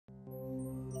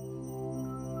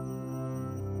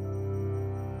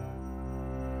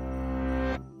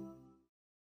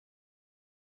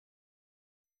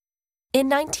In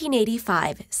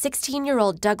 1985,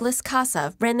 16-year-old Douglas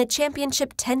Casa ran the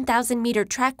championship 10,000-meter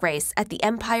track race at the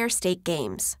Empire State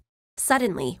Games.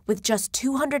 Suddenly, with just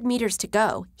 200 meters to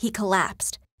go, he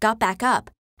collapsed, got back up,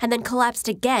 and then collapsed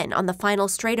again on the final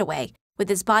straightaway, with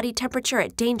his body temperature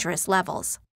at dangerous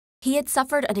levels. He had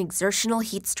suffered an exertional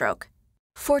heat stroke.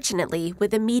 Fortunately,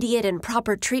 with immediate and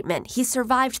proper treatment, he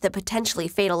survived the potentially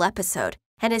fatal episode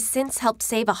and has since helped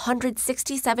save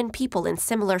 167 people in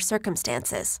similar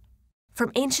circumstances.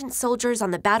 From ancient soldiers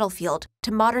on the battlefield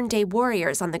to modern-day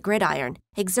warriors on the gridiron,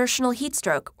 exertional heat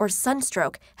stroke or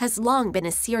sunstroke has long been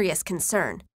a serious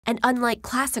concern. And unlike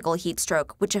classical heat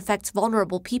stroke, which affects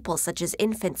vulnerable people such as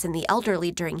infants and the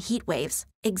elderly during heat waves,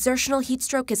 exertional heat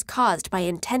stroke is caused by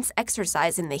intense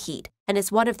exercise in the heat and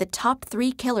is one of the top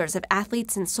 3 killers of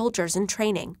athletes and soldiers in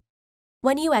training.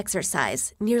 When you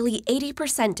exercise, nearly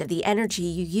 80% of the energy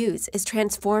you use is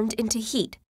transformed into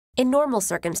heat. In normal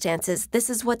circumstances, this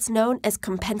is what's known as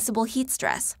compensable heat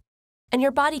stress, and your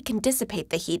body can dissipate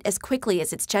the heat as quickly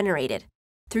as it's generated,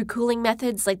 through cooling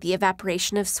methods like the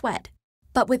evaporation of sweat.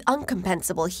 But with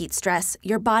uncompensable heat stress,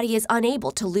 your body is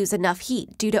unable to lose enough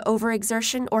heat due to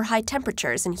overexertion or high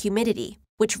temperatures and humidity,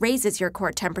 which raises your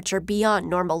core temperature beyond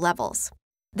normal levels.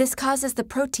 This causes the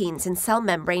proteins in cell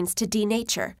membranes to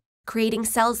denature, creating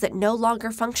cells that no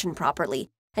longer function properly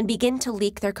and begin to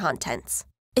leak their contents.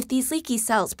 If these leaky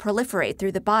cells proliferate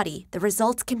through the body, the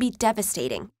results can be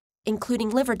devastating, including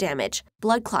liver damage,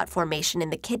 blood clot formation in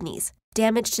the kidneys,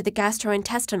 damage to the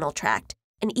gastrointestinal tract,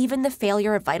 and even the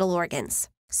failure of vital organs.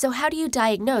 So how do you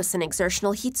diagnose an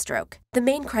exertional heat stroke? The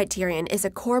main criterion is a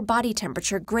core body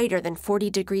temperature greater than 40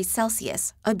 degrees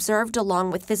Celsius, observed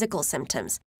along with physical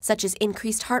symptoms, such as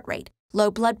increased heart rate,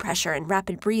 low blood pressure and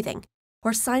rapid breathing,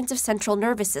 or signs of central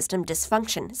nervous system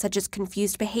dysfunction such as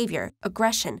confused behavior,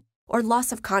 aggression, or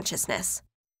loss of consciousness.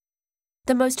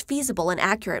 The most feasible and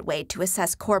accurate way to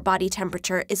assess core body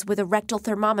temperature is with a rectal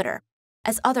thermometer,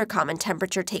 as other common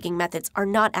temperature-taking methods are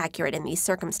not accurate in these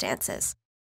circumstances.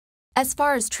 As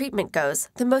far as treatment goes,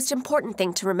 the most important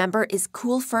thing to remember is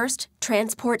cool first,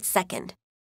 transport second.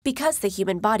 Because the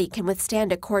human body can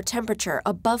withstand a core temperature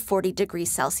above 40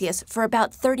 degrees Celsius for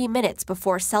about 30 minutes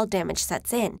before cell damage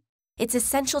sets in, it's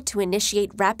essential to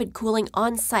initiate rapid cooling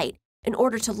on-site in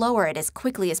order to lower it as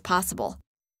quickly as possible.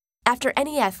 After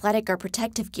any athletic or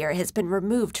protective gear has been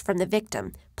removed from the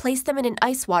victim, place them in an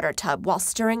ice water tub while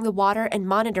stirring the water and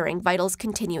monitoring vitals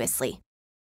continuously.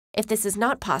 If this is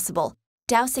not possible,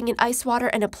 dousing in ice water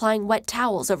and applying wet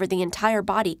towels over the entire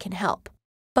body can help.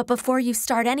 But before you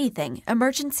start anything,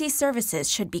 emergency services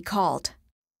should be called.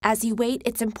 As you wait,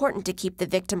 it's important to keep the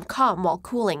victim calm while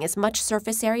cooling as much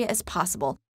surface area as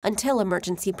possible until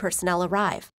emergency personnel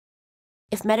arrive.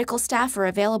 If medical staff are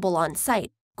available on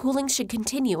site, cooling should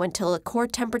continue until a core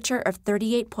temperature of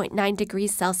 38.9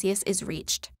 degrees Celsius is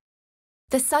reached.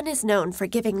 The sun is known for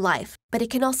giving life, but it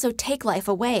can also take life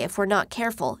away if we're not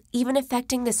careful, even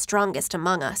affecting the strongest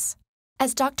among us.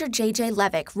 As Dr. J.J.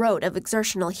 Levick wrote of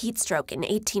exertional heat stroke in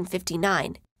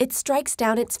 1859, it strikes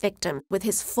down its victim with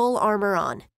his full armor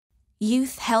on.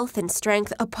 Youth, health, and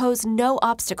strength oppose no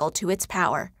obstacle to its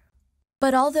power.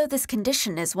 But although this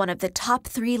condition is one of the top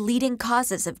 3 leading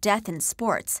causes of death in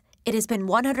sports, it has been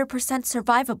 100%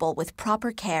 survivable with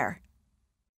proper care.